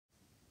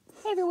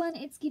Hey everyone,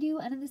 it's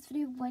Gidu, and in this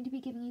video I'm going to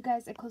be giving you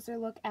guys a closer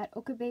look at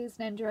Okabe's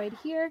Nendoroid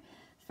here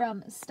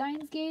from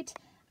Steins Gate.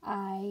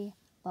 I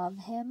love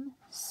him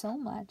so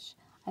much.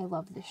 I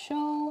love the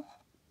show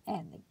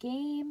and the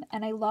game,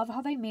 and I love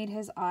how they made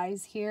his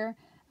eyes here,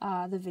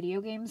 the video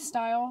game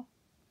style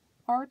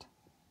art,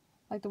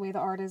 like the way the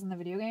art is in the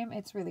video game.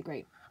 It's really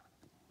great.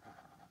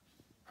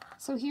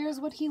 So here's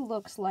what he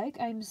looks like.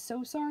 I'm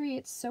so sorry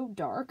it's so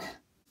dark.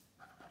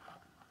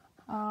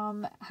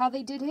 How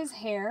they did his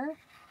hair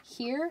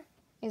here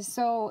is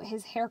so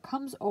his hair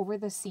comes over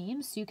the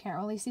seam, so you can't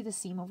really see the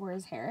seam of where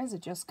his hair is.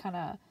 It just kind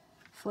of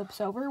flips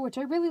over, which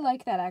I really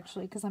like that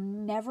actually, because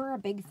I'm never a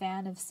big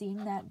fan of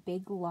seeing that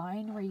big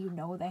line where you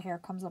know the hair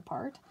comes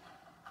apart.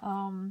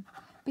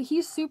 But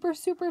he's super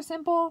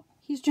simple.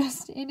 He's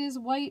just in his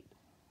white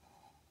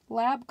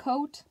lab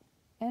coat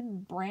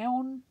and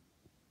brown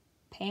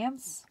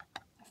pants.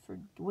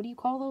 What do you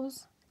call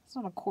those? It's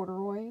not a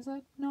corduroy, is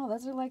it? No,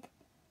 those are like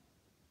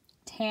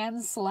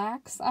tan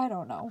slacks. I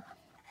don't know.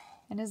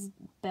 And his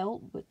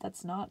belt, but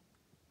that's not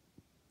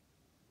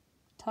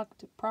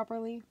tucked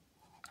properly.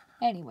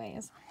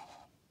 Anyways,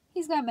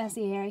 he's got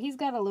messy hair. He's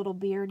got a little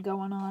beard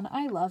going on.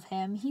 I love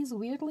him. He's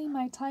weirdly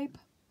my type.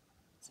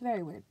 It's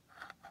very weird.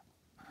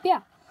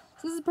 Yeah,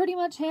 so this is pretty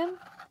much him.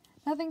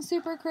 Nothing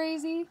super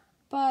crazy,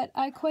 but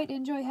I quite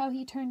enjoy how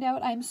he turned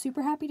out. I'm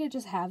super happy to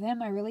just have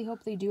him. I really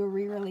hope they do a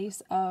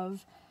re-release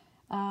of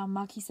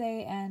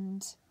Makise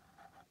and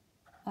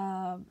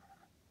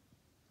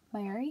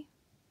Mayuri.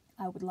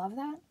 I would love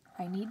that.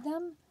 I need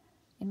them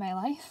in my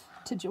life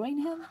to join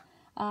him,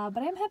 but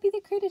I'm happy they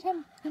created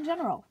him in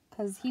general,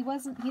 because he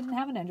didn't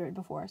have an Nendoroid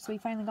before, so he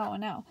finally got one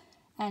now.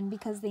 And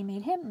because they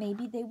made him,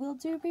 maybe they will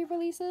do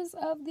re-releases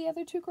of the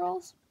other two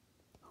girls.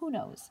 Who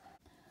knows?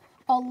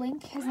 I'll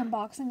link his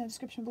unboxing in the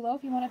description below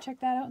if you want to check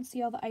that out and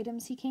see all the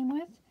items he came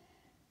with.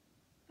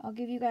 I'll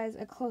give you guys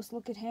a close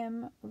look at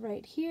him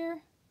right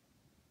here.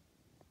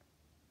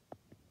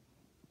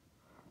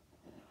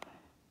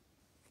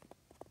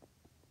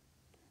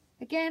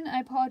 Again, I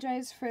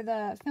apologize for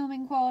the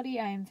filming quality.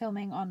 I am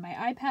filming on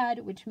my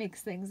iPad, which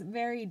makes things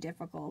very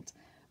difficult.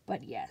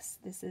 But yes,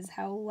 this is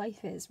how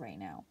life is right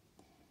now.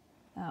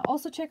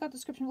 Also check out the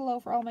description below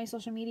for all my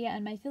social media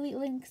and my affiliate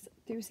links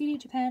through CD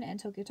Japan and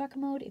Tokyo Taka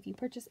Mode. If you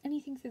purchase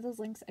anything through those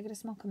links, I get a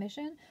small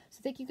commission.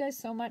 So thank you guys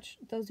so much.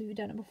 Those of you who've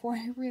done it before,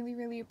 I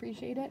really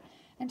appreciate it.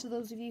 And to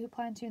those of you who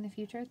plan to in the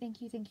future,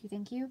 thank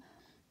you.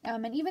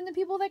 And even the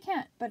people that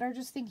can't, but are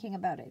just thinking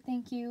about it.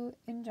 Thank you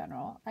in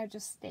general. I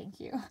just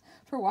thank you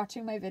for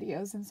watching my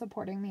videos and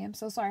supporting me. I'm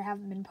so sorry I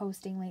haven't been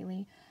posting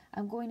lately.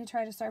 I'm going to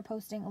try to start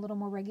posting a little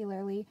more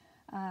regularly,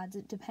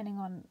 depending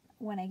on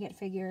when I get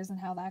figures and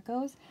how that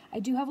goes. I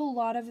do have a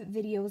lot of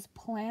videos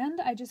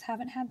planned. I just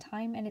haven't had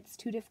time, and it's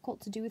too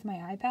difficult to do with my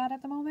iPad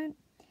at the moment.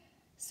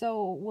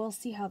 So we'll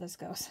see how this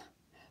goes.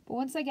 But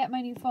once I get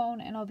my new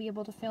phone and I'll be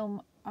able to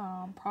film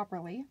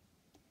properly,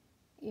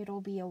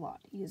 it'll be a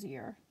lot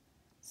easier.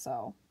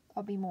 So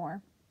I'll be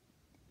more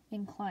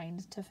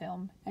inclined to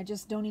film. I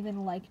just don't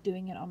even like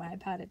doing it on my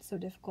iPad. It's so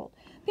difficult.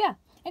 But yeah,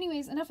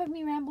 anyways, enough of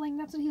me rambling.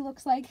 That's what he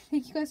looks like.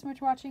 Thank you guys so much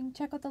for watching.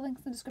 Check out the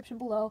links in the description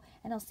below,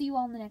 and I'll see you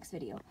all in the next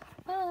video.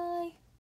 Bye!